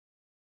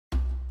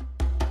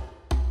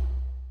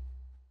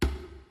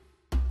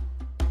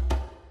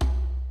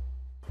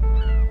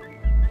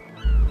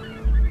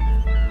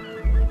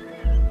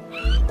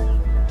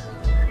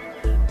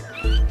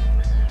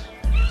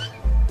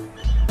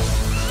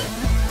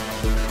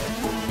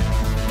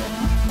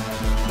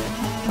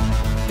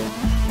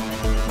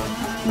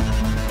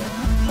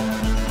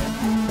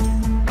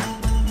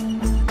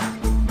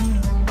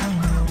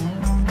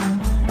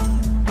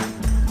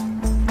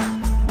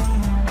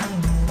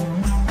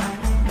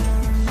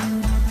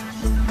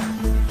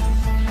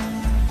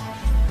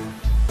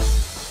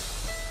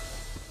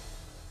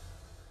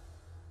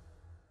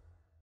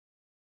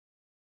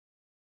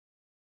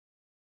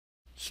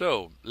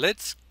So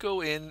let's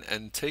go in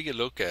and take a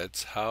look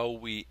at how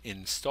we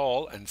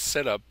install and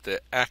set up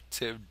the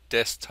active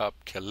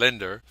desktop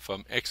calendar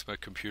from Exma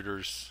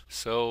Computers.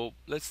 So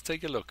let's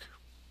take a look.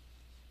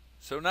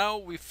 So now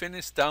we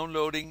finished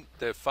downloading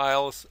the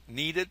files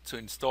needed to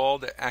install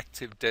the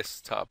active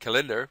desktop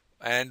calendar,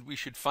 and we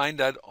should find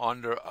that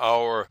under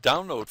our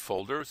download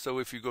folder. So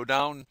if you go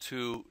down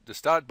to the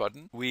start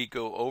button, we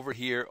go over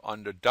here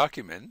under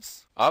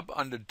documents. Up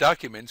under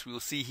documents, we'll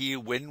see here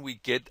when we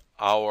get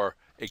our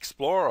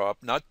Explorer up,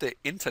 not the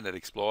Internet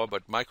Explorer,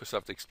 but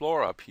Microsoft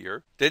Explorer up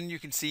here. Then you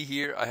can see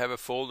here I have a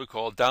folder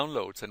called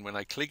downloads, and when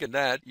I click on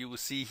that, you will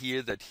see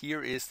here that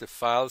here is the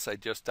files I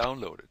just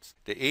downloaded.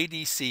 The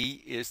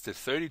ADC is the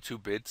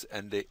 32-bit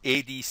and the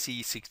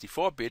ADC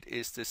 64-bit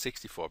is the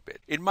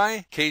 64-bit. In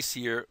my case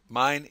here,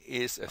 mine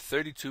is a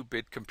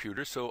 32-bit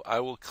computer, so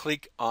I will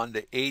click on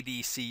the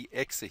ADC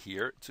exe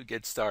here to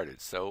get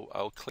started. So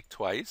I'll click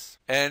twice,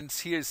 and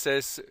here it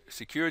says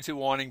security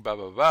warning, blah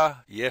blah blah.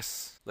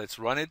 Yes, let's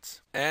run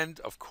it. And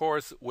of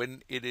course,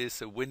 when it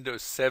is a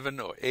Windows 7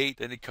 or 8,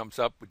 then it comes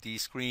up with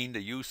this screen, the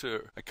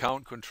user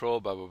account control,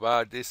 blah blah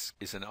blah. This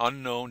is an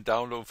unknown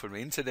download from the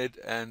internet,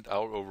 and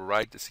I'll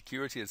override the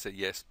security and say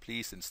yes,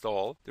 please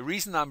install. The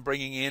reason I'm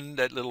bringing in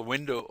that little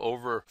window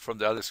over from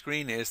the other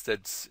screen is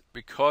that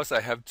because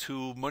I have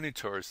two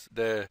monitors,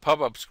 the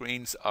pop-up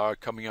screens are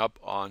coming up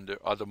on the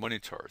other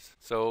monitors.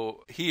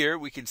 So here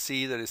we can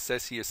see that it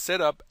says here set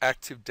up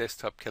active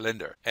desktop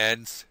calendar,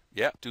 and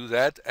yeah, do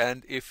that.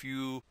 And if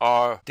you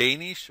are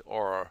Danish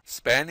or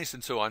Spanish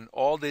and so on,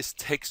 all this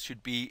text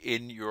should be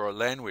in your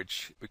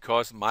language.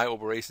 Because my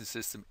operation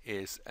system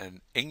is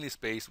an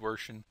English-based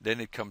version,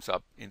 then it comes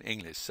up in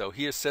English. So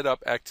here, set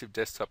up active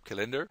desktop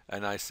calendar,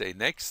 and I say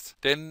next.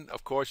 Then,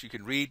 of course, you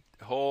can read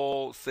the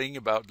whole thing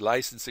about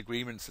license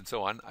agreements and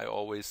so on. I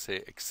always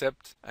say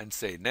accept and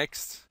say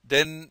next.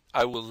 Then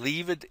I will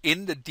leave it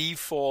in the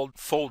default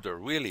folder.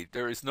 Really,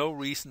 there is no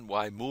reason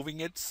why moving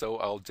it, so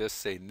I'll just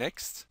say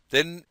next.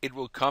 Then it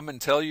will come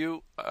and tell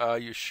you, are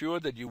you sure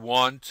that you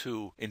want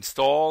to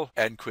install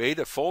and create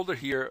a folder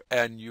here?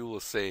 And you will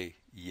say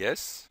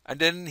yes. And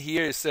then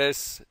here it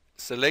says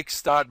select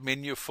start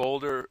menu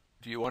folder.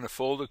 Do you want a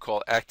folder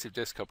called Active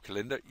Desktop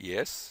Calendar?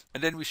 Yes.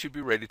 And then we should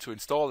be ready to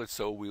install it,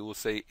 so we will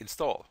say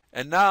install.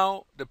 And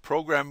now the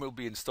program will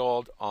be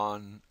installed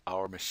on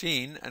our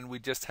machine, and we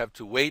just have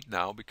to wait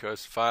now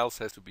because files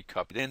has to be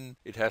copied in.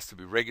 It has to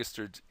be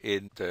registered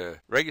in the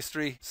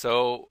registry.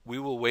 So we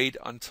will wait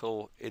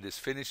until it is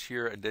finished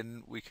here, and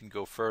then we can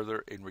go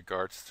further in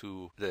regards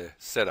to the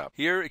setup.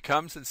 Here it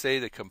comes and say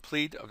the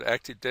complete of the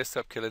Active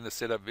Desktop Calendar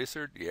setup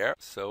wizard. Yeah.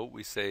 So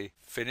we say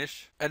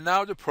finish. And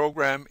now the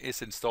program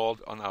is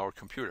installed on our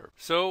computer.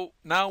 So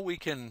now we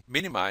can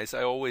minimize.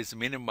 I always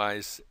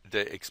minimize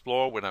the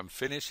Explorer when I'm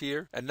finished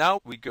here. And now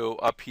we go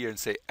up here and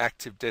say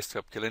active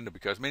desktop calendar,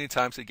 because many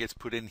times it gets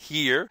put in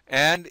here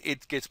and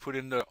it gets put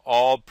in the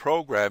all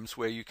programs,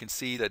 where you can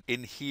see that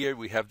in here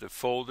we have the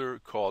folder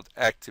called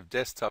active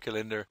desktop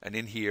calendar, and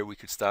in here we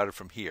could start it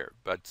from here.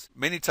 But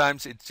many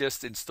times it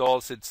just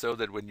installs it so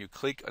that when you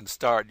click on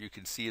start you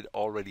can see it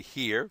already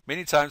here.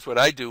 Many times what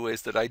I do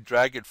is that I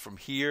drag it from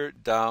here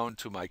down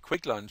to my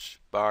quick launch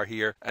bar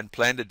here and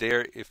plant it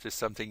there if there's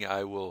something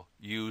I will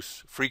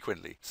use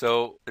frequently.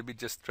 So let me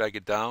just drag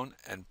it down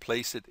and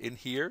place it in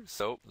here.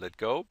 So let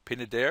go,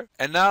 pin it there,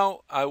 and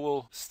now I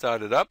will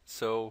start it up.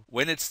 So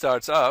when it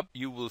starts up,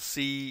 you will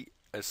see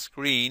a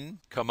screen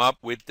come up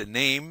with the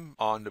name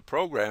on the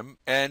program,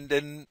 and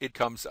then it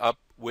comes up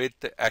with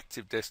the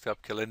active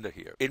desktop calendar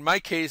here. In my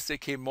case, there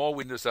came more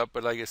windows up,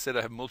 but like I said,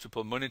 I have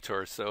multiple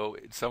monitors, so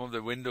some of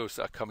the windows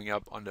are coming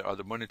up on the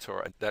other monitor,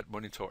 and that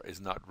monitor is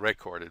not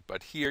recorded.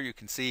 But here you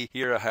can see,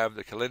 here I have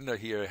the calendar,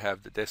 here I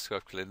have the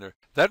desktop calendar.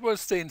 That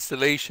was the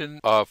installation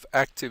of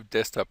active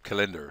desktop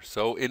calendar.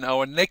 So in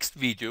our next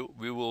video,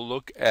 we will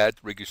look at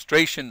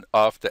registration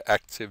of the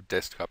active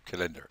desktop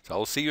calendar. So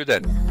I'll see you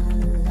then.